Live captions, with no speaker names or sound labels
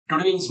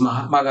Today is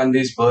Mahatma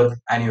Gandhi's birth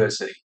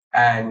anniversary.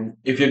 And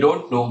if you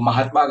don't know,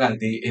 Mahatma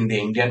Gandhi in the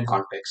Indian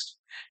context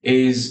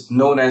is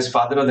known as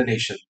father of the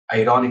nation,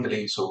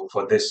 ironically so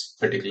for this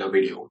particular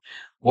video.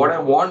 What I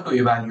want to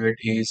evaluate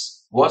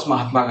is, was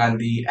Mahatma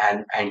Gandhi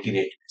an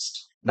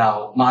antinatalist?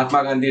 Now,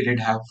 Mahatma Gandhi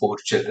did have four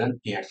children.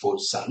 He had four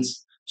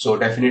sons. So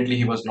definitely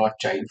he was not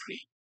child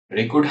free. But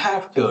he could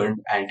have turned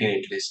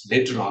antinatalist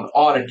later on,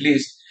 or at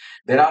least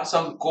there are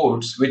some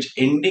quotes which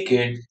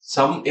indicate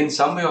some in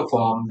some way or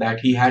form that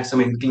he had some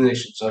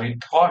inclinations or he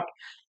thought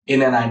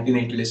in an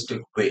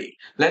antinatalistic way.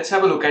 Let's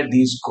have a look at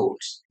these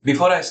quotes.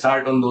 Before I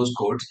start on those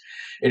quotes,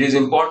 it is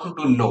important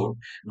to note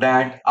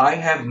that I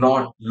have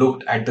not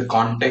looked at the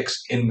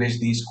context in which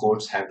these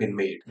quotes have been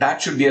made.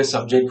 That should be a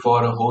subject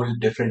for a whole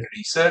different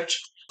research.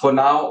 For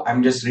now,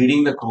 I'm just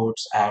reading the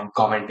quotes and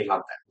commenting on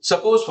them.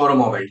 Suppose for a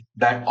moment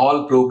that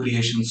all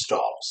procreation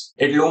stops.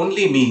 It'll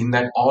only mean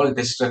that all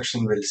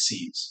destruction will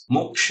cease.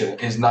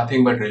 Moksha is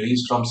nothing but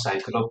release from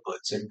cycle of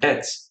births and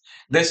deaths.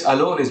 This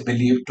alone is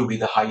believed to be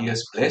the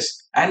highest bliss,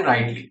 and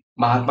rightly.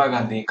 Mahatma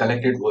Gandhi,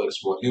 Collected Works,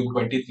 Volume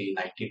 23,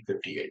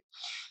 1958.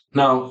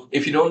 Now,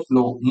 if you don't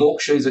know,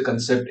 moksha is a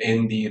concept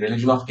in the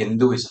religion of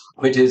Hinduism,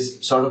 which is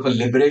sort of a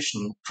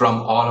liberation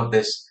from all of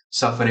this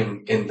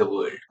suffering in the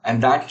world.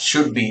 And that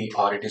should be,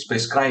 or it is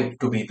prescribed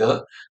to be,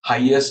 the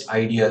highest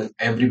ideal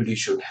everybody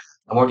should have.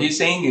 And what he's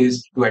saying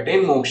is, to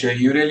attain moksha,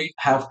 you really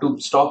have to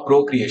stop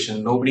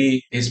procreation.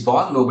 Nobody is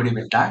born, nobody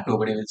will die,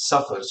 nobody will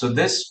suffer. So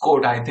this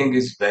quote, I think,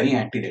 is very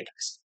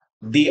antinatalist.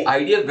 The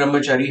ideal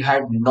brahmachari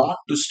had not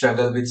to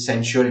struggle with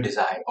sensual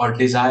desire or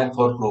desire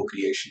for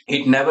procreation.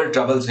 It never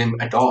troubles him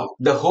at all.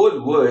 The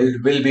whole world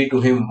will be to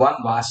him one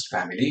vast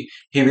family.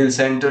 He will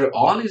center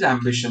all his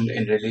ambition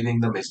in relieving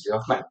the misery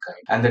of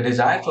mankind. And the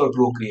desire for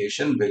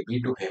procreation will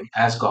be to him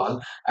as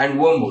gall and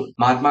wormwood.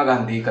 Mahatma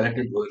Gandhi,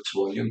 Collected Works,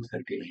 Volume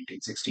 30,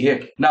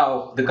 1968.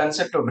 Now, the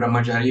concept of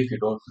brahmachari, if you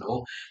don't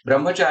know,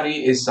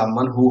 brahmachari is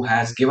someone who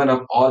has given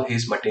up all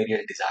his material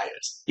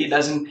desires.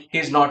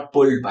 He's not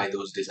pulled by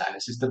those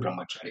desires. It's the brahmachari.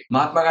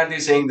 Mahatma Gandhi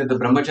is saying that the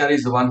brahmachari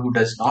is the one who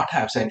does not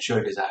have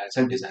sensual desires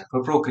and desire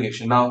for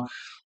procreation. Now,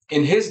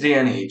 in his day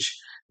and age,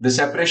 the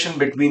separation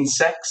between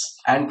sex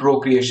and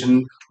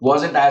procreation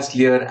wasn't as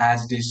clear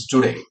as it is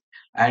today.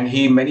 And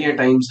he many a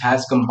times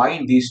has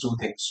combined these two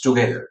things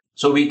together.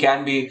 So we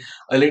can be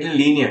a little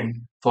lenient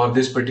for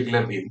this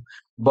particular view.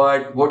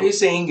 But what he's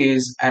saying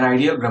is an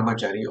ideal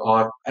brahmachari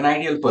or an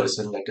ideal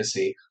person, let us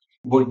say,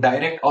 would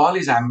direct all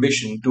his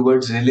ambition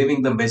towards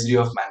relieving the misery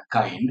of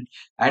mankind,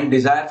 and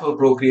desire for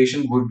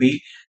procreation would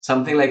be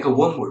something like a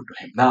wormwood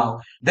to him. Now,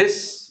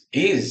 this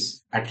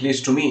is, at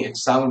least to me, it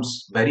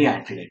sounds very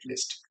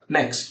antinatalist.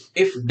 Next,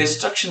 if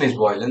destruction is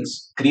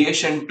violence,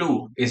 creation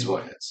too is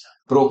violence.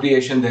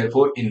 Procreation,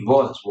 therefore,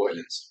 involves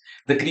violence.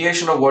 The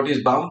creation of what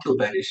is bound to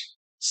perish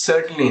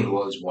certainly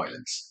involves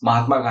violence.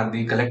 Mahatma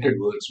Gandhi, Collected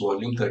Works,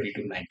 Volume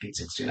 32,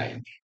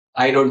 1969.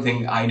 I don't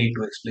think I need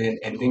to explain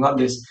anything on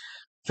this.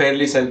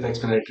 Fairly self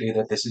explanatory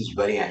that this is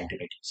very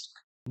anti-racist.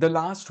 The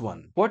last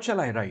one. What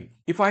shall I write?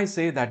 If I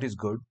say that is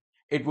good,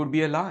 it would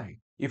be a lie.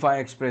 If I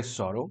express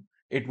sorrow,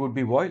 it would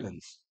be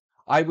violence.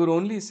 I would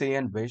only say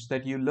and wish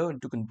that you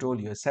learn to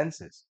control your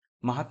senses.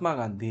 Mahatma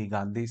Gandhi,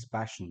 Gandhi's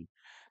Passion.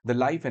 The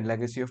Life and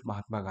Legacy of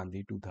Mahatma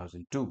Gandhi,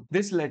 2002.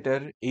 This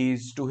letter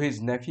is to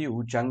his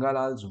nephew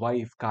Changalal's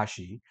wife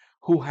Kashi,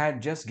 who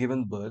had just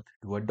given birth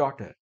to a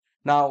daughter.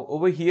 Now,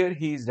 over here,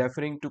 he is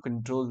referring to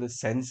control the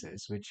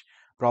senses, which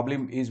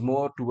problem is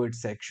more towards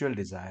sexual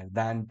desire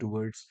than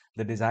towards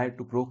the desire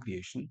to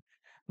procreation.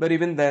 But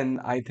even then,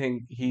 I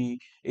think he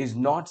is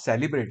not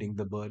celebrating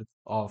the birth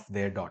of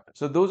their daughter.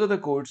 So those are the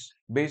quotes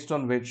based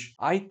on which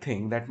I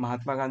think that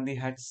Mahatma Gandhi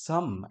had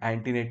some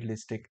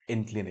antinatalistic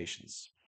inclinations.